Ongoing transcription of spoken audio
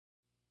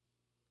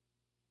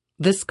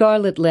The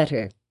Scarlet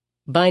Letter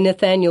by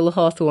Nathaniel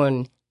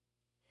Hawthorne.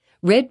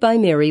 Read by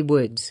Mary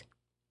Woods.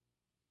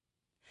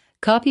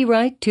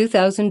 Copyright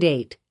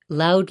 2008,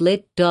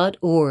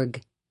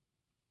 loudlit.org.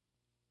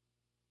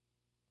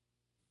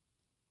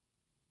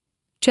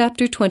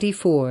 Chapter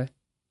 24.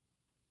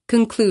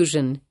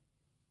 Conclusion.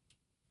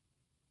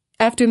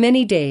 After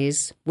many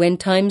days, when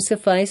time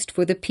sufficed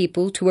for the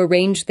people to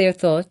arrange their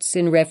thoughts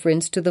in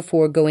reference to the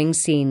foregoing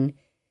scene,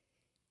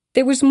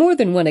 there was more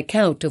than one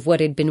account of what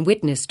had been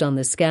witnessed on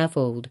the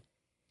scaffold.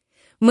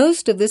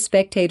 Most of the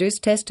spectators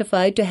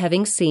testified to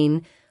having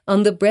seen,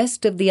 on the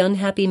breast of the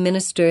unhappy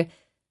minister,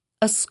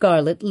 a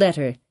scarlet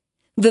letter,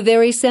 the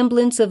very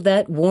semblance of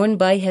that worn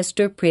by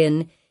Hester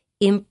Prynne,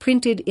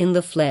 imprinted in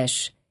the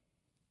flesh.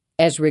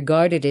 As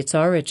regarded its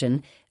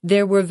origin,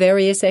 there were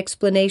various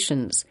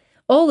explanations,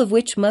 all of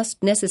which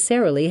must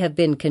necessarily have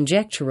been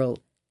conjectural.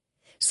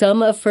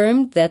 Some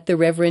affirmed that the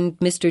Reverend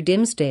Mr.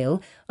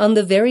 Dimmesdale, on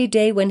the very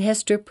day when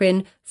Hester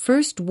Prynne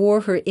first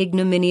wore her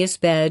ignominious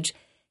badge,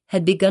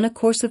 had begun a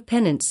course of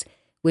penance,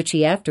 which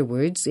he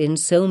afterwards, in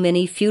so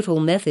many futile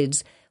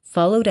methods,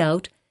 followed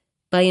out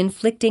by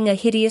inflicting a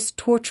hideous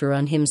torture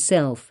on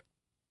himself.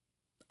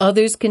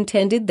 Others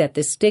contended that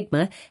the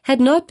stigma had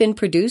not been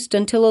produced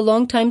until a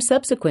long time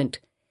subsequent,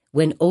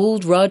 when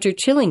old Roger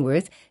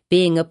Chillingworth,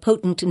 being a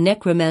potent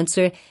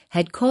necromancer,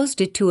 had caused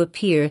it to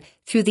appear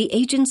through the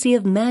agency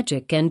of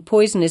magic and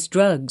poisonous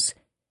drugs.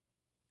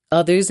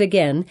 Others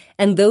again,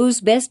 and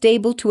those best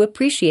able to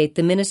appreciate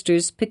the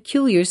minister's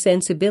peculiar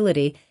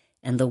sensibility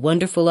and the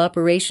wonderful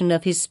operation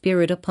of his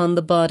spirit upon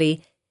the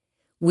body,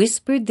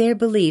 whispered their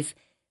belief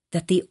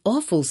that the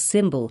awful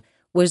symbol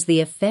was the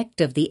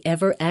effect of the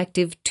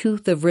ever-active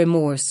tooth of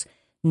remorse,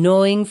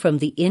 gnawing from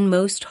the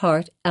inmost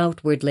heart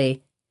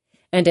outwardly,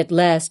 and at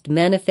last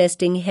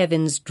manifesting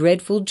heaven's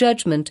dreadful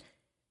judgment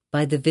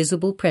by the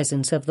visible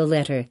presence of the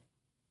letter.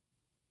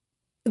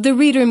 The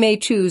reader may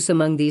choose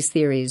among these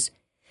theories.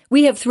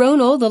 We have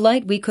thrown all the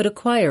light we could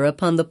acquire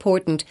upon the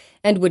portent,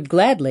 and would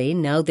gladly,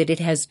 now that it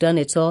has done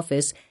its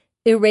office,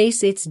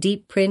 erase its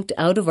deep print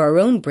out of our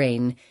own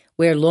brain,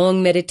 where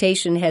long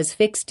meditation has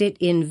fixed it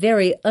in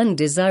very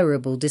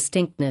undesirable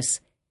distinctness.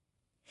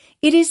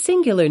 It is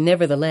singular,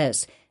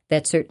 nevertheless,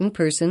 that certain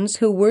persons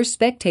who were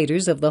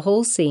spectators of the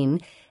whole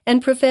scene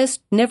and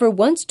professed never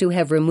once to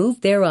have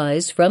removed their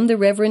eyes from the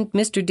Reverend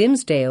Mr.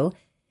 Dimmesdale,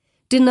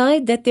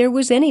 denied that there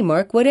was any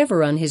mark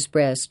whatever on his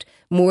breast,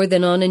 more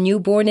than on a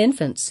newborn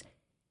infant's.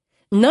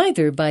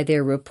 Neither, by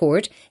their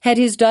report, had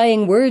his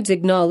dying words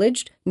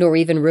acknowledged, nor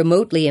even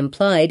remotely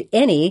implied,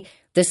 the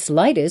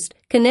slightest,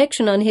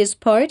 connection on his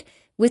part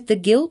with the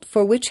guilt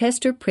for which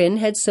Hester Prynne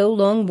had so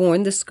long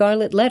worn the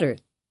scarlet letter.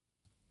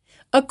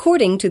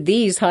 According to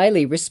these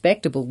highly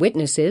respectable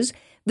witnesses,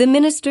 the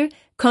minister,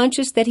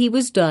 conscious that he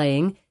was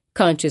dying,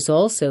 conscious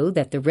also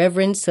that the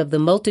reverence of the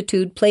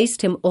multitude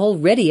placed him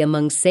already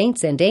among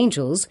saints and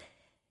angels,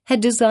 had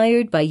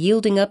desired, by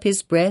yielding up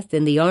his breath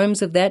in the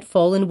arms of that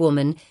fallen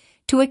woman,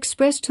 to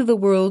express to the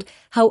world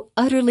how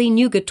utterly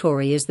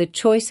nugatory is the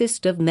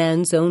choicest of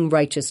man's own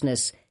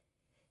righteousness.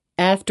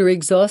 After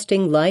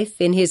exhausting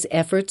life in his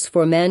efforts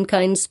for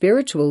mankind's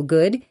spiritual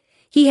good,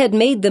 he had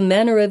made the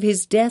manner of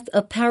his death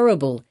a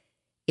parable,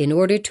 in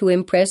order to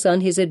impress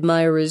on his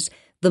admirers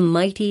the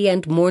mighty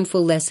and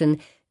mournful lesson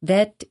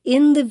that,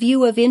 in the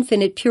view of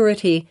infinite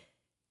purity,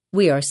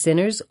 we are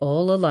sinners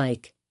all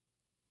alike.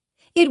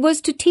 It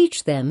was to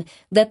teach them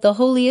that the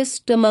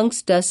holiest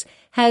amongst us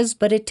has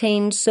but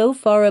attained so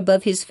far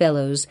above his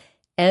fellows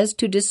as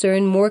to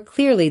discern more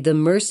clearly the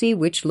mercy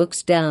which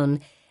looks down,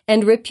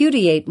 and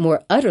repudiate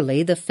more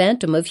utterly the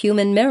phantom of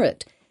human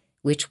merit,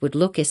 which would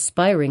look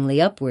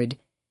aspiringly upward.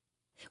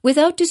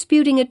 Without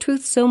disputing a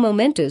truth so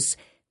momentous,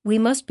 we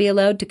must be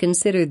allowed to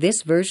consider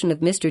this version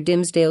of Mr.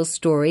 Dimmesdale's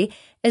story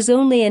as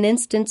only an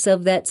instance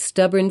of that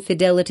stubborn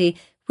fidelity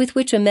with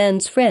which a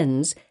man's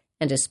friends,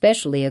 and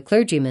especially a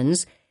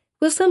clergyman's,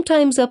 will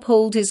sometimes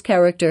uphold his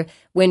character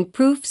when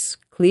proofs,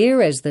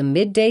 clear as the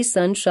midday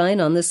sunshine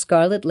on the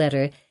scarlet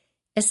letter,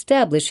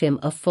 establish him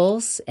a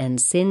false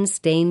and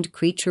sin-stained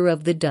creature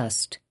of the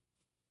dust.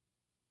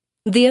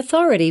 The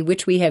authority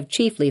which we have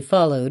chiefly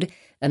followed,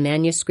 a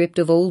manuscript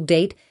of old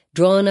date,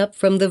 drawn up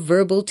from the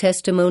verbal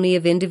testimony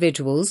of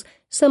individuals,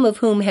 some of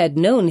whom had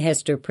known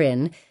Hester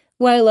Prynne,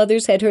 while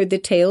others had heard the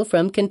tale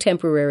from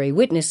contemporary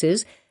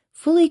witnesses,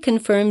 fully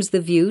confirms the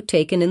view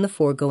taken in the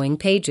foregoing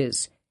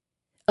pages.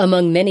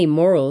 Among many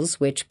morals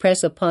which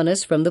press upon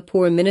us from the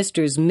poor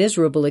minister's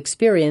miserable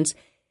experience,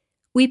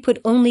 we put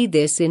only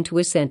this into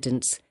a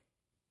sentence: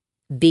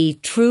 Be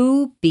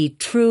true, be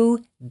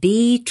true,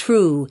 be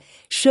true.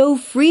 Show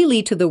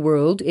freely to the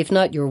world, if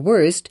not your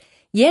worst,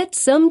 yet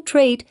some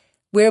trait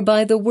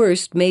whereby the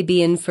worst may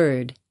be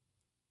inferred.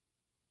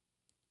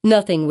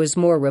 Nothing was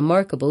more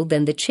remarkable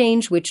than the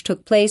change which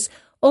took place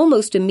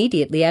almost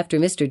immediately after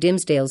Mr.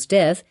 Dimmesdale's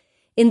death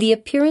in the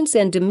appearance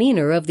and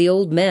demeanor of the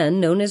old man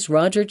known as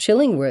Roger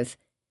Chillingworth.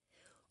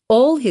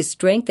 All his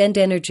strength and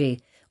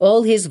energy,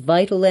 all his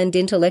vital and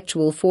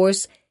intellectual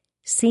force,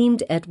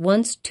 seemed at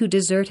once to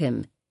desert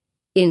him,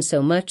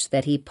 insomuch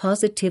that he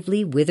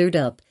positively withered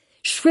up,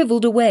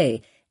 shriveled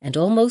away, and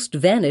almost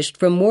vanished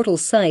from mortal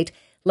sight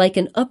like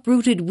an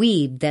uprooted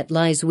weed that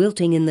lies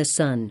wilting in the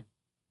sun.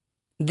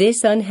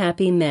 This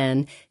unhappy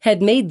man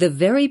had made the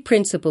very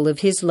principle of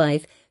his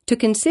life to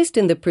consist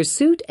in the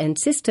pursuit and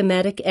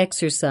systematic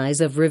exercise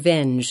of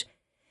revenge,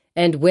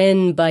 and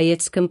when, by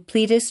its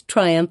completest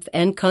triumph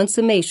and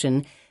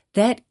consummation,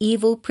 that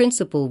evil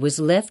principle was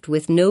left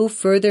with no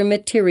further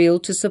material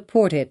to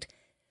support it,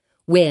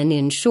 when,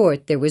 in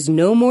short, there was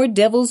no more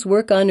devil's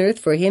work on earth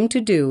for him to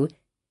do,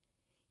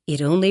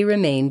 it only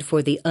remained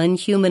for the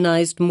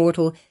unhumanized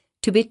mortal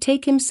to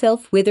betake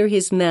himself whither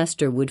his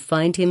master would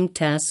find him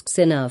tasks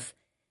enough,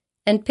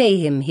 and pay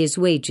him his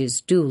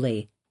wages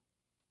duly.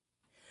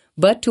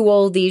 But to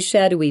all these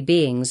shadowy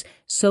beings,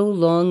 so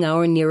long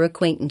our near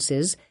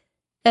acquaintances,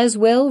 as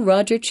well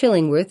Roger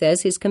Chillingworth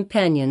as his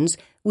companions,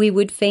 we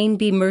would fain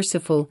be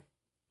merciful.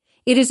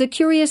 It is a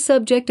curious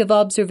subject of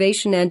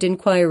observation and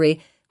inquiry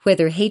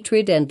whether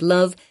hatred and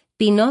love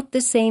be not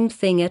the same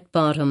thing at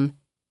bottom.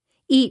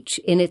 Each,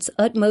 in its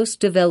utmost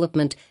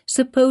development,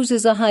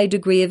 supposes a high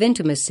degree of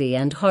intimacy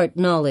and heart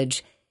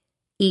knowledge.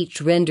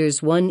 Each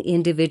renders one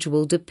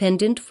individual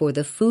dependent for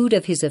the food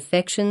of his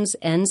affections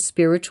and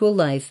spiritual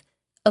life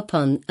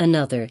upon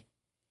another.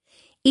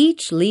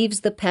 Each leaves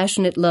the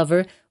passionate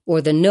lover,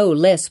 or the no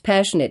less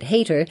passionate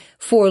hater,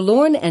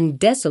 forlorn and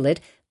desolate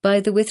by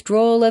the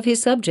withdrawal of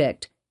his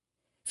subject.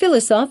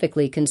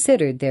 Philosophically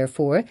considered,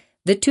 therefore,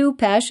 the two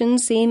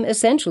passions seem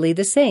essentially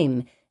the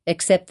same,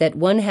 except that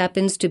one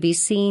happens to be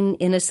seen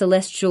in a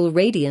celestial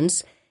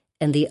radiance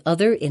and the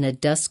other in a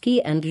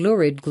dusky and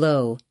lurid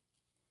glow.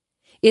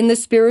 In the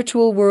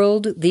spiritual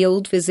world, the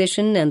old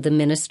physician and the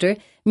minister,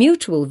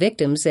 mutual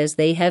victims as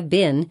they have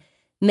been,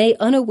 may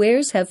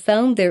unawares have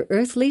found their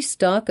earthly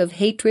stock of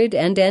hatred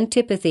and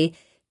antipathy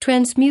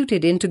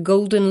transmuted into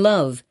golden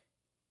love.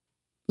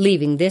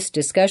 Leaving this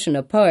discussion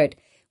apart,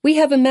 we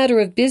have a matter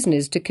of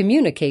business to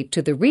communicate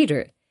to the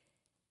reader.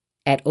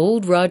 At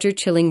old Roger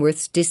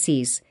Chillingworth's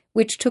decease,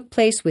 which took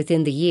place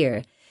within the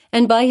year,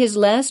 and by his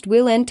last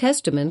will and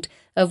testament,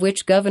 of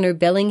which Governor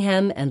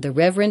Bellingham and the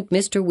Reverend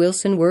Mr.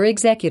 Wilson were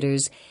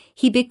executors,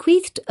 he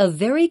bequeathed a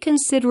very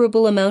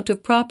considerable amount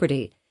of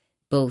property,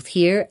 both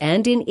here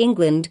and in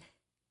England,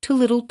 to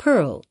little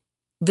Pearl,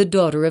 the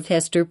daughter of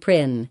Hester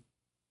Prynne.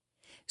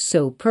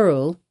 So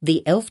Pearl,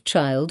 the elf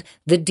child,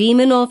 the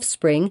demon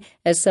offspring,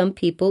 as some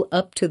people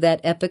up to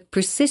that epoch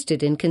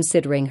persisted in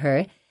considering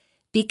her,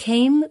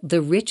 became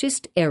the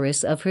richest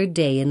heiress of her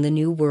day in the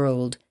New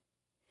World.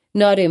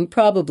 Not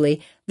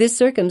improbably, this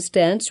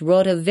circumstance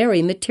wrought a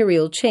very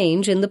material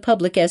change in the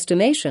public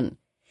estimation,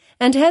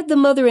 and had the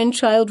mother and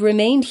child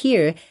remained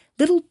here,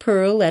 little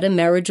Pearl, at a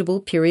marriageable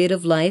period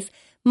of life,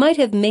 might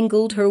have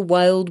mingled her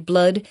wild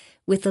blood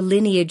with the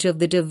lineage of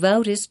the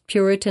devoutest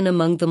Puritan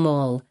among them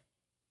all.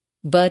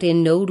 But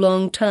in no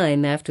long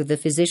time after the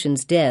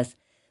physician's death,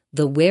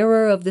 the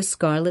wearer of the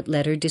scarlet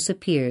letter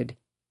disappeared,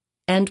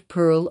 and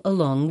Pearl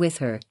along with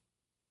her.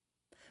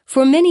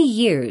 For many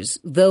years,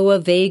 though a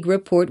vague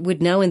report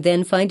would now and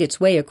then find its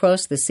way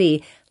across the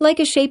sea, like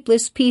a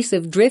shapeless piece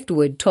of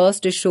driftwood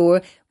tossed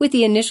ashore with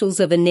the initials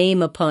of a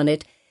name upon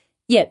it,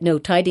 yet no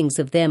tidings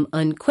of them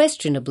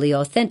unquestionably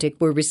authentic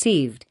were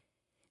received.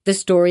 The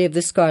story of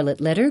the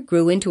scarlet letter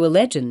grew into a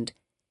legend.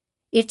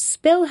 Its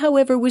spell,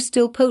 however, was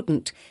still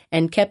potent,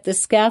 and kept the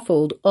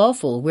scaffold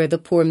awful where the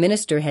poor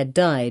minister had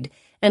died,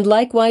 and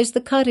likewise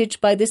the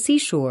cottage by the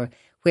seashore,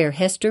 where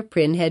Hester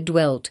Prynne had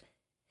dwelt.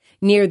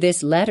 Near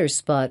this latter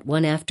spot,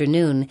 one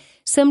afternoon,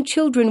 some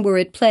children were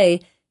at play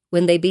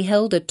when they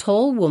beheld a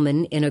tall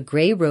woman in a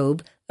grey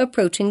robe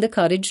approaching the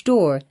cottage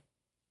door.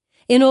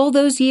 In all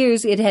those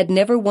years it had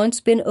never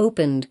once been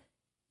opened,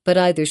 but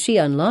either she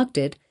unlocked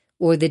it,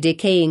 or the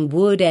decaying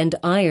wood and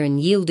iron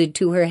yielded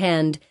to her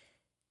hand,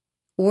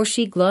 or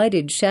she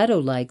glided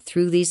shadow-like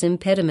through these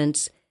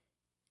impediments,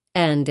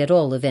 and at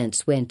all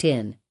events went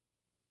in.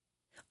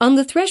 On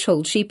the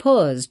threshold she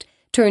paused,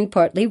 turned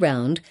partly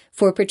round,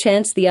 for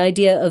perchance the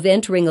idea of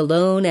entering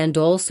alone and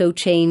all so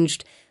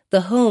changed,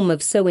 the home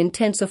of so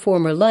intense a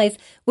former life,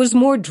 was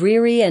more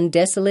dreary and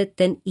desolate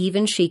than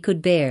even she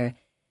could bear.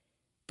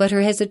 But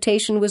her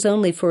hesitation was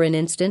only for an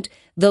instant,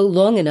 though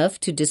long enough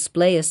to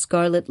display a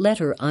scarlet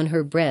letter on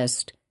her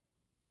breast.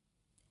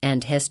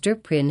 And Hester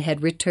Prynne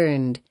had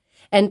returned,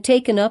 and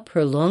taken up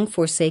her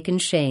long-forsaken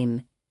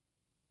shame.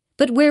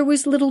 But where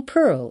was little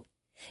Pearl?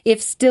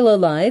 If still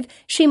alive,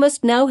 she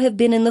must now have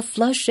been in the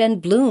flush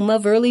and bloom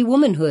of early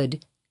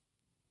womanhood.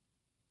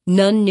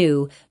 None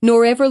knew,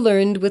 nor ever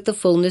learned with the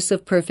fullness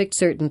of perfect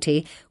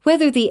certainty,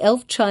 whether the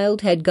elf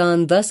child had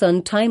gone thus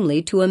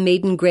untimely to a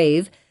maiden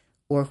grave,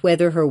 or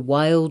whether her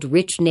wild,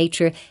 rich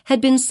nature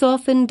had been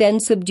softened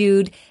and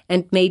subdued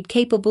and made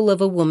capable of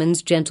a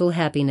woman's gentle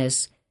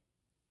happiness.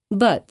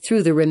 But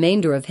through the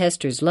remainder of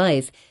Hester's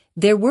life,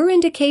 there were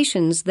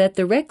indications that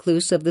the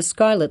recluse of the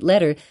scarlet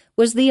letter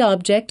was the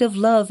object of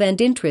love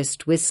and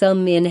interest with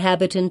some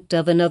inhabitant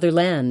of another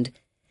land.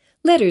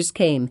 Letters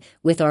came,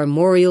 with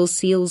armorial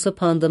seals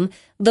upon them,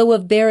 though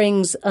of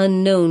bearings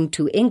unknown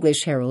to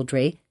English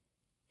heraldry.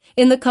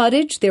 In the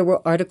cottage there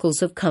were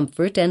articles of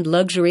comfort and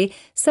luxury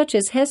such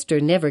as Hester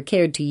never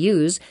cared to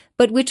use,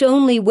 but which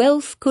only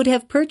wealth could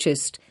have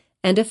purchased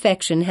and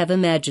affection have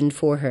imagined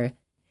for her.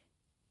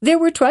 There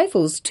were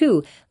trifles,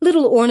 too,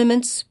 little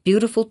ornaments,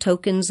 beautiful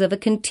tokens of a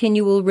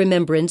continual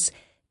remembrance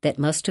that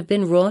must have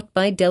been wrought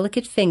by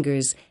delicate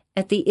fingers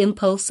at the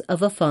impulse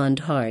of a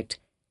fond heart.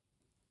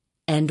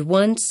 And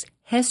once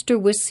Hester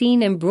was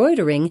seen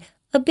embroidering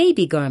a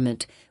baby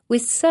garment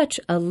with such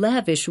a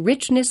lavish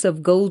richness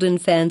of golden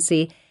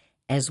fancy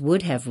as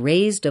would have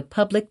raised a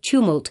public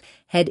tumult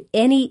had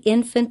any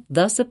infant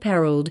thus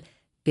apparelled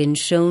been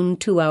shown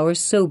to our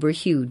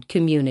sober-hued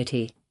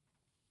community.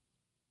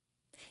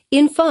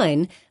 In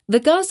fine, the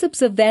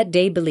gossips of that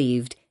day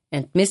believed,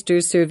 and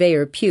Mr.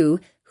 Surveyor Pugh,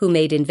 who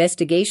made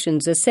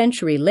investigations a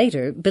century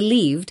later,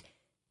 believed,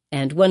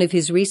 and one of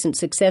his recent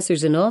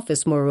successors in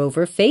office,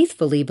 moreover,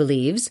 faithfully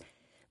believes,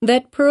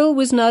 that Pearl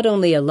was not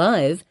only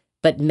alive,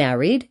 but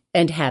married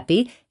and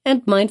happy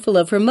and mindful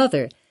of her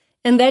mother,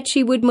 and that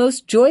she would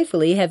most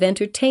joyfully have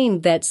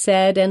entertained that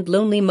sad and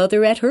lonely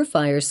mother at her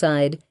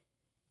fireside.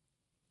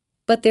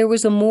 But there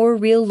was a more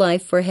real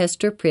life for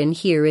Hester Prynne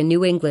here in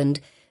New England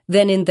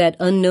than in that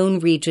unknown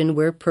region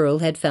where Pearl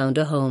had found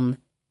a home.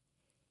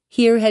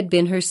 Here had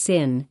been her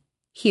sin,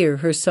 here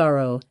her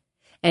sorrow,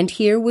 and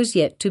here was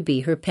yet to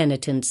be her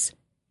penitence.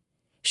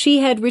 She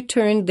had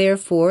returned,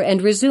 therefore,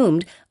 and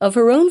resumed, of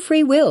her own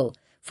free will,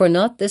 for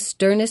not the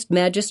sternest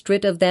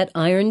magistrate of that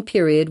iron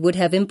period would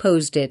have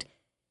imposed it,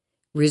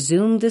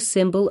 resumed the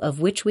symbol of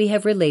which we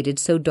have related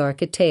so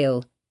dark a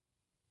tale.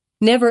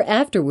 Never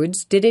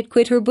afterwards did it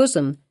quit her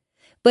bosom,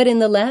 but in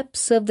the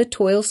lapse of the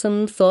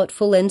toilsome,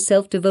 thoughtful, and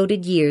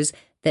self-devoted years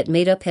that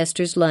made up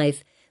Hester's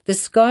life, the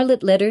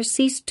Scarlet Letter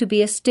ceased to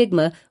be a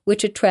stigma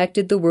which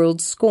attracted the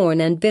world's scorn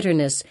and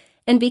bitterness,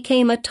 and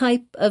became a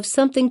type of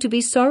something to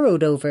be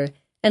sorrowed over,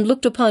 and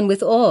looked upon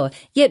with awe,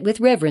 yet with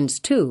reverence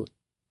too.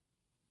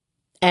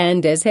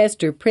 And as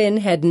Hester Prynne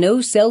had no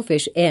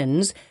selfish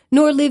ends,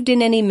 nor lived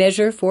in any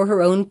measure for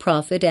her own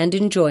profit and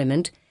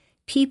enjoyment,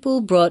 people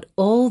brought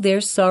all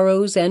their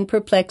sorrows and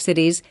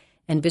perplexities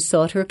and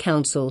besought her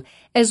counsel,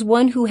 as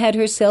one who had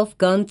herself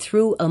gone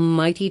through a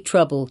mighty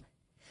trouble.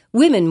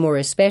 Women more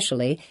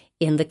especially,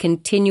 in the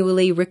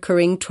continually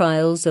recurring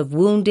trials of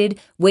wounded,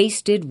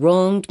 wasted,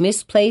 wronged,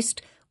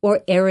 misplaced,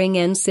 or erring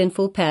and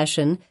sinful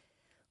passion,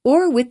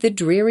 or with the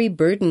dreary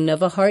burden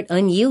of a heart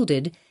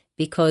unyielded,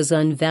 because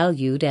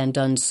unvalued and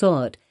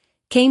unsought,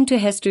 came to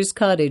Hester's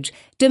cottage,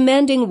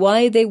 demanding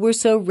why they were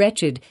so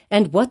wretched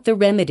and what the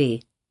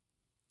remedy.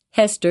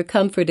 Hester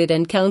comforted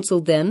and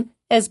counseled them,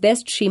 as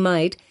best she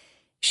might.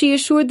 She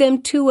assured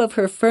them, too, of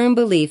her firm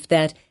belief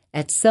that,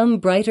 at some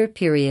brighter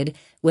period,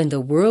 when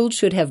the world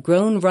should have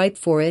grown ripe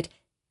for it,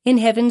 in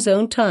heaven's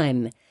own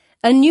time,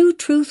 a new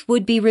truth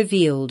would be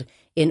revealed,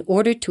 in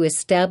order to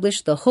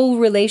establish the whole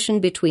relation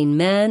between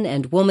man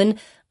and woman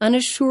on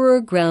a surer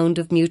ground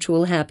of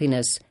mutual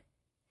happiness.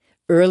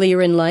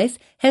 Earlier in life,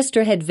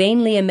 Hester had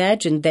vainly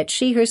imagined that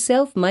she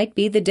herself might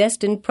be the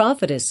destined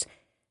prophetess,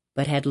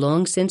 but had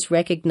long since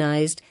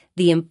recognized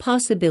the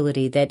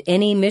impossibility that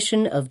any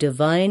mission of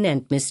divine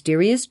and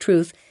mysterious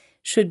truth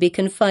should be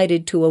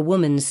confided to a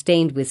woman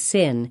stained with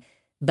sin,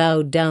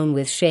 bowed down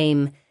with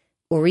shame,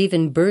 or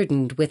even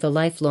burdened with a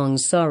lifelong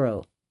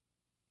sorrow.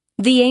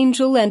 The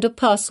angel and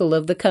apostle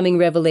of the coming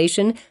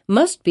revelation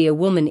must be a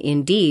woman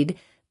indeed,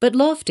 but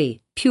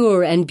lofty,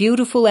 pure, and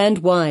beautiful and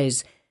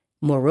wise,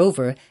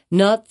 moreover,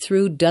 not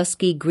through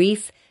dusky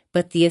grief,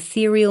 but the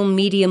ethereal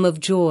medium of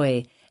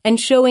joy, and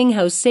showing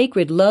how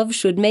sacred love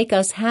should make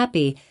us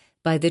happy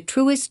by the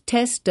truest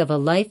test of a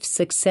life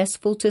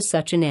successful to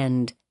such an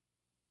end.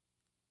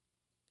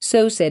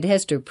 So said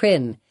Hester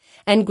Prynne,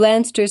 and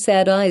glanced her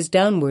sad eyes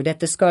downward at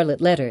the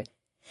Scarlet Letter,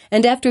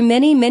 and after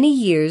many, many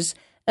years,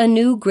 a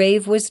new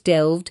grave was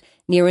delved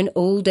near an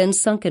old and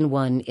sunken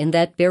one in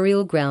that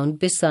burial ground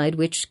beside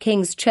which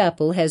King's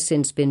Chapel has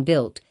since been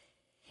built.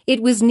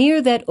 It was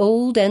near that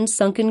old and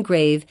sunken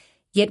grave,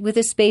 yet with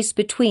a space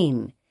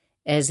between,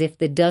 as if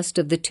the dust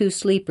of the two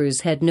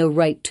sleepers had no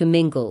right to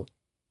mingle.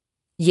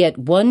 Yet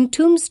one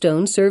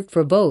tombstone served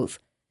for both.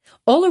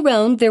 All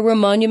around there were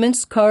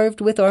monuments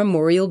carved with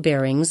armorial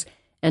bearings,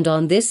 and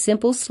on this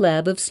simple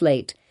slab of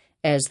slate,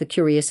 as the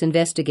curious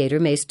investigator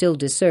may still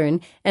discern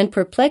and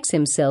perplex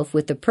himself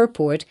with the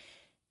purport,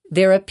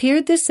 there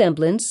appeared the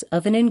semblance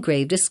of an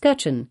engraved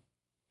escutcheon.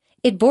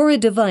 It bore a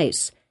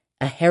device,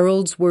 a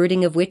herald's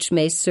wording of which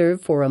may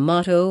serve for a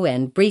motto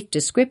and brief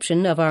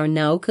description of our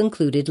now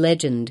concluded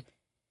legend.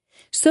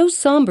 So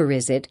somber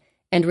is it,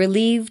 and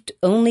relieved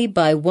only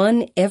by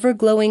one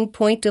ever-glowing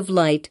point of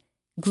light,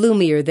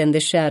 gloomier than the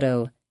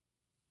shadow.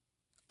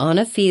 On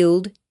a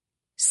field,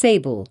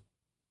 sable.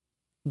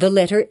 The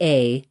letter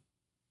A,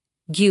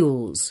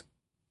 gules.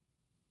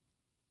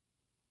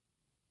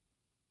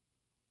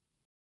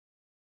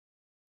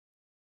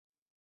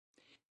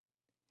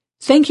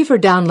 Thank you for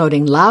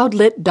downloading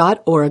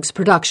loudlit.org's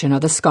production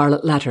of The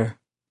Scarlet Letter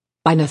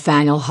by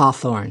Nathaniel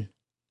Hawthorne,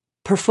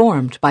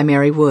 performed by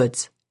Mary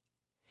Woods.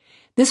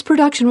 This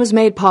production was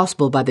made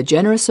possible by the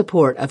generous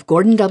support of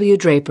Gordon W.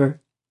 Draper,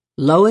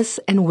 Lois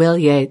and Will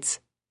Yates,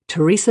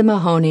 Teresa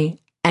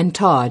Mahoney, and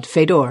Todd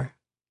Fedor.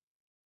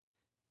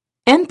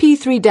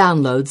 MP3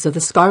 downloads of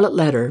the Scarlet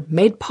Letter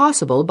made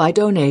possible by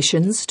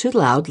donations to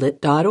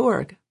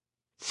loudlit.org.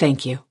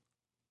 Thank you.